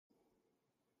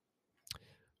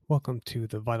Welcome to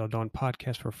the Vital Dawn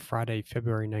podcast for Friday,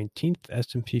 February 19th.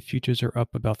 S&P futures are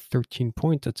up about 13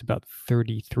 points. That's about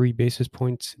 33 basis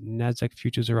points. NASDAQ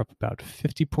futures are up about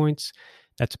 50 points.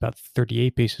 That's about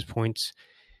 38 basis points.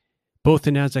 Both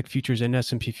the NASDAQ futures and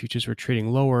S&P futures were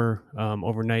trading lower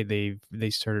overnight. They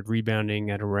started rebounding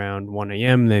at around 1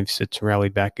 a.m. They've since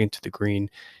rallied back into the green.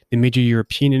 The major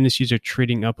European indices are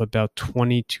trading up about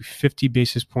 20 to 50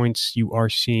 basis points. You are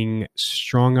seeing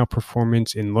strong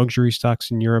outperformance in luxury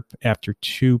stocks in Europe after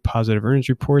two positive earnings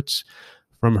reports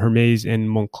from Hermes and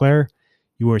Moncler.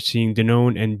 You are seeing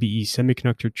Danone and BE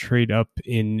Semiconductor trade up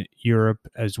in Europe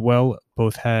as well.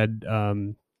 Both had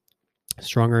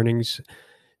strong earnings.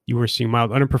 You were seeing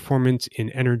mild underperformance in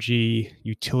energy,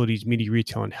 utilities, media,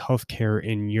 retail, and healthcare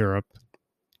in Europe.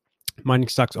 Mining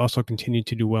stocks also continue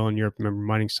to do well in Europe. Remember,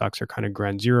 mining stocks are kind of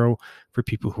ground zero for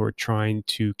people who are trying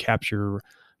to capture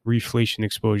reflation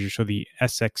exposure. So the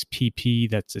SXPP,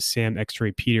 that's the SAM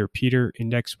X-ray Peter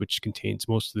index, which contains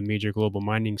most of the major global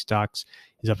mining stocks,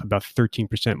 is up about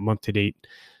 13% month to date.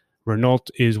 Renault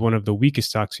is one of the weakest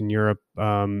stocks in Europe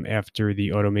after the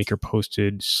automaker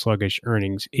posted sluggish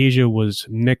earnings. Asia was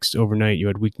mixed overnight. You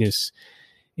had weakness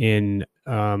in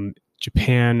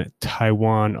Japan,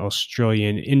 Taiwan, Australia,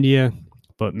 and India,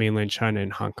 but mainland China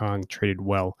and Hong Kong traded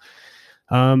well.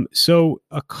 So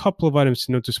a couple of items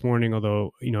to note this morning,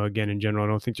 although, again, in general, I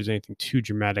don't think there's anything too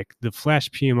dramatic. The flash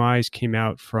PMIs came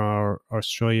out for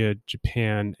Australia,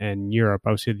 Japan, and Europe. I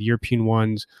would say the European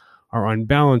ones are on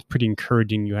balance pretty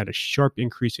encouraging. You had a sharp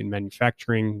increase in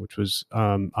manufacturing, which was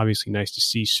obviously nice to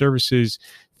see. Services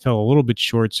fell a little bit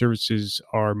short. Services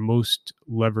are most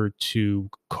levered to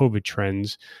COVID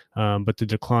trends, but the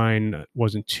decline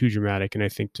wasn't too dramatic. And I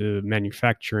think the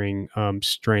manufacturing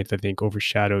strength,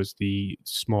 overshadows the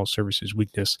small services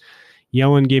weakness.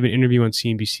 Yellen gave an interview on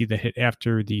CNBC that hit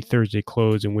after the Thursday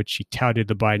close in which she touted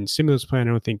the Biden stimulus plan.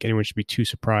 I don't think anyone should be too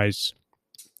surprised.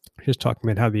 Just talking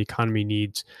about how the economy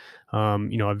needs,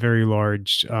 a very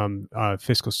large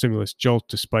fiscal stimulus jolt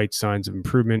despite signs of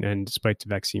improvement and despite the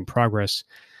vaccine progress.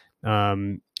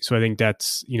 So I think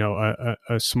that's,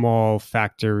 a small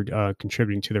factor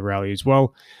contributing to the rally as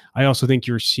well. I also think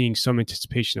you're seeing some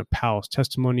anticipation of Powell's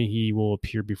testimony. He will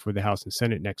appear before the House and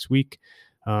Senate next week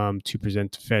to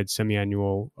present the Fed's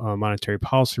semi-annual monetary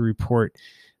policy report.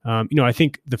 I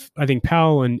think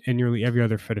Powell and nearly every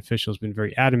other Fed official has been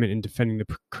very adamant in defending the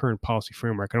current policy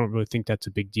framework. I don't really think that's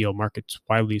a big deal. Markets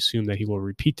widely assume that he will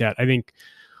repeat that. I think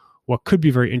what could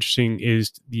be very interesting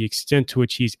is the extent to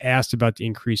which he's asked about the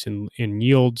increase in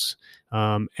yields,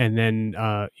 and then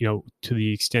to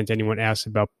the extent anyone asks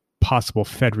about possible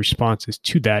Fed responses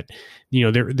to that.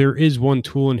 There is one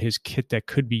tool in his kit that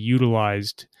could be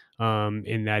utilized.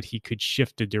 In that he could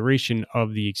shift the duration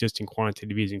of the existing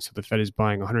quantitative easing. So the Fed is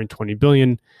buying $120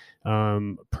 billion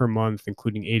per month,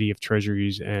 including 80 of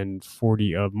treasuries and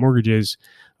 40 of mortgages.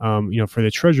 For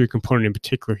the treasury component in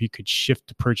particular, he could shift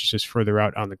the purchases further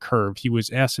out on the curve. He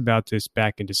was asked about this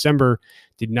back in December,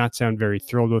 did not sound very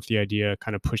thrilled with the idea,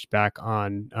 kind of pushed back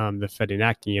on the Fed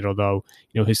enacting it, although,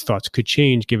 his thoughts could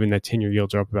change given that 10-year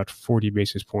yields are up about 40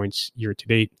 basis points year to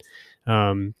date.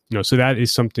 So that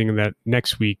is something that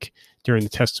next week during the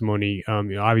testimony,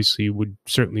 obviously would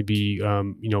certainly be,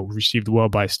 received well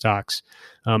by stocks.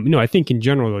 I think in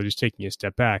general, though, just taking a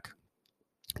step back,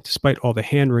 despite all the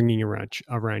hand wringing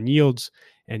around yields,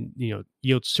 and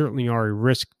yields certainly are a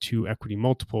risk to equity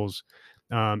multiples.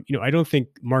 I don't think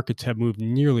markets have moved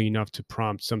nearly enough to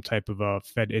prompt some type of a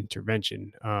Fed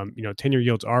intervention. 10-year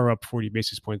yields are up 40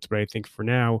 basis points, but I think for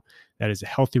now, that is a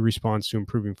healthy response to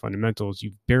improving fundamentals.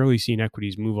 You've barely seen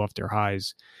equities move off their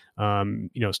highs.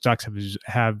 Stocks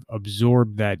have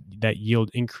absorbed that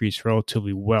yield increase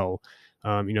relatively well.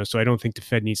 So I don't think the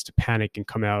Fed needs to panic and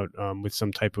come out with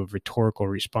some type of rhetorical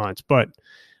response. But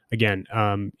again,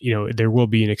 there will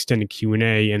be an extended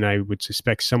Q&A, and I would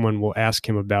suspect someone will ask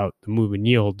him about the move in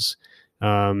yields.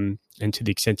 And to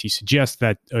the extent he suggests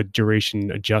that a duration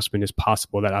adjustment is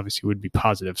possible, that obviously would be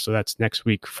positive. So that's next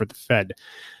week for the Fed.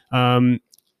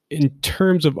 In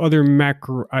terms of other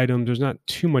macro items, there's not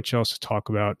too much else to talk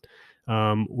about.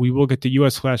 We will get the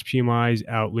U.S. flash PMIs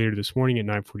out later this morning at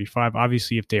 9:45.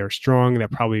 Obviously, if they are strong,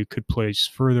 that probably could place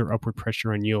further upward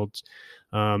pressure on yields.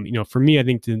 For me, I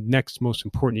think the next most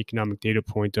important economic data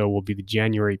point, though, will be the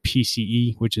January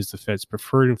PCE, which is the Fed's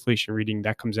preferred inflation reading.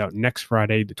 That comes out next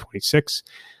Friday, the 26th.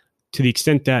 To the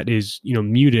extent that is,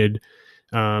 muted,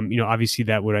 obviously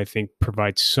that would, I think,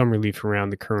 provide some relief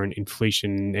around the current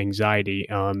inflation anxiety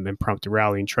and prompt a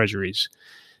rally in treasuries.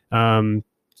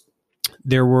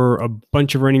 There were a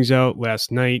bunch of earnings out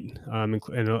last night, and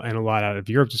a lot out of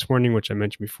Europe this morning, which I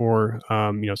mentioned before.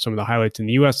 Some of the highlights in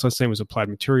the U.S. last night was Applied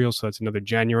Materials, so that's another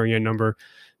January end number.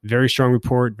 Very strong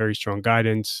report, very strong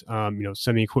guidance.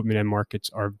 Semi-equipment end markets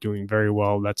are doing very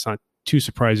well. That's not too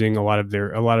surprising. A lot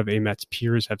of AMAT's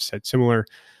peers have said similar,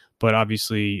 but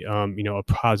obviously, a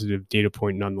positive data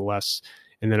point nonetheless.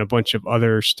 And then a bunch of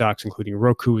other stocks, including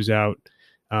Roku, was out.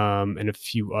 And a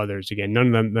few others. Again, none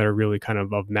of them that are really kind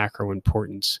of macro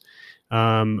importance.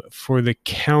 For the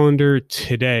calendar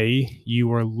today,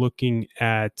 you are looking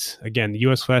at, again, the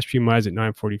U.S. flash PMI is at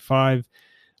 945.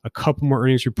 A couple more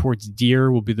earnings reports. Deere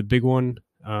will be the big one.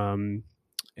 And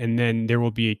then there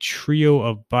will be a trio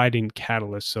of Biden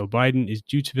catalysts. So Biden is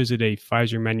due to visit a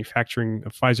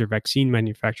Pfizer vaccine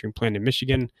manufacturing plant in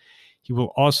Michigan. He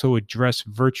will also address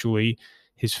virtually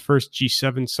his first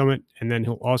G7 summit, and then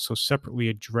he'll also separately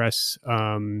address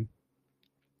a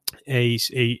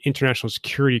international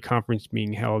security conference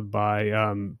being held by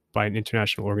an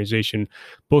international organization.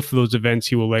 Both of those events,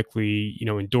 he will likely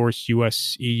endorse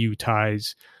U.S.-EU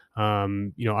ties.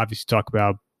 Obviously talk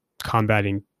about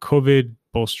combating COVID,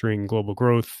 bolstering global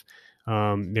growth.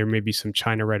 There may be some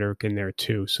China rhetoric in there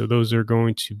too. So those are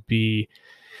going to be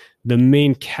the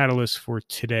main catalyst for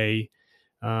today.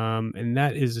 And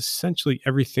that is essentially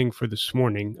everything for this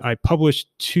morning. I published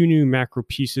 2 new macro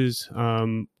pieces.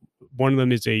 One of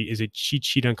them is a cheat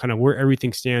sheet on kind of where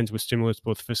everything stands with stimulus,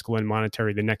 both fiscal and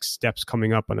monetary, the next steps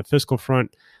coming up on the fiscal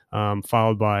front,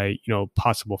 followed by,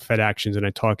 possible Fed actions. And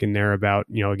I talk in there about,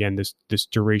 again, this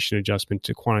duration adjustment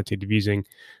to quantitative easing.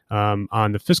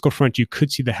 On the fiscal front, you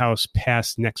could see the House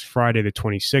pass next Friday, the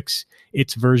 26th,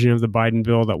 its version of the Biden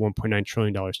bill, that $1.9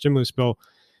 trillion stimulus bill.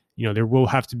 There will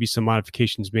have to be some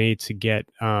modifications made to get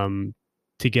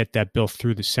that bill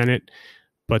through the Senate.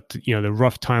 But, the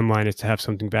rough timeline is to have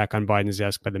something back on Biden's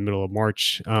desk by the middle of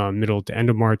March, middle to end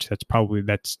of March.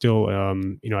 That's still,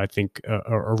 I think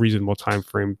a reasonable time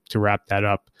frame to wrap that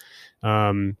up.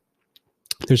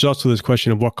 There's also this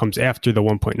question of what comes after the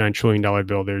 $1.9 trillion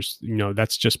bill. There's,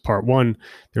 that's just part one.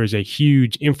 There's a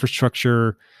huge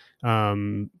infrastructure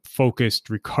focused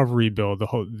recovery bill,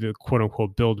 the quote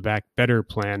unquote Build Back Better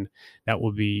plan that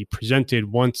will be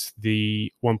presented once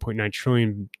the $1.9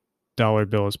 trillion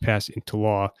bill is passed into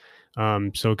law.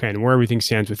 So again, where everything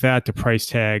stands with that, the price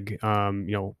tag,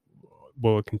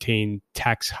 will it contain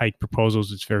tax hike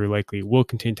proposals? It's very likely it will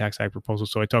contain tax hike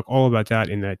proposals. So I talk all about that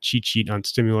in that cheat sheet on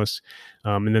stimulus.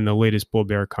 And then the latest bull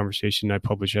bear conversation I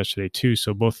published yesterday too.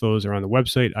 So both those are on the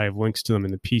website. I have links to them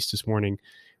in the piece this morning.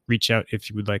 Reach out if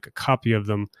you would like a copy of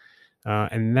them.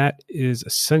 And that is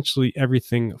essentially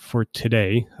everything for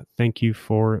today. Thank you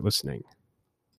for listening.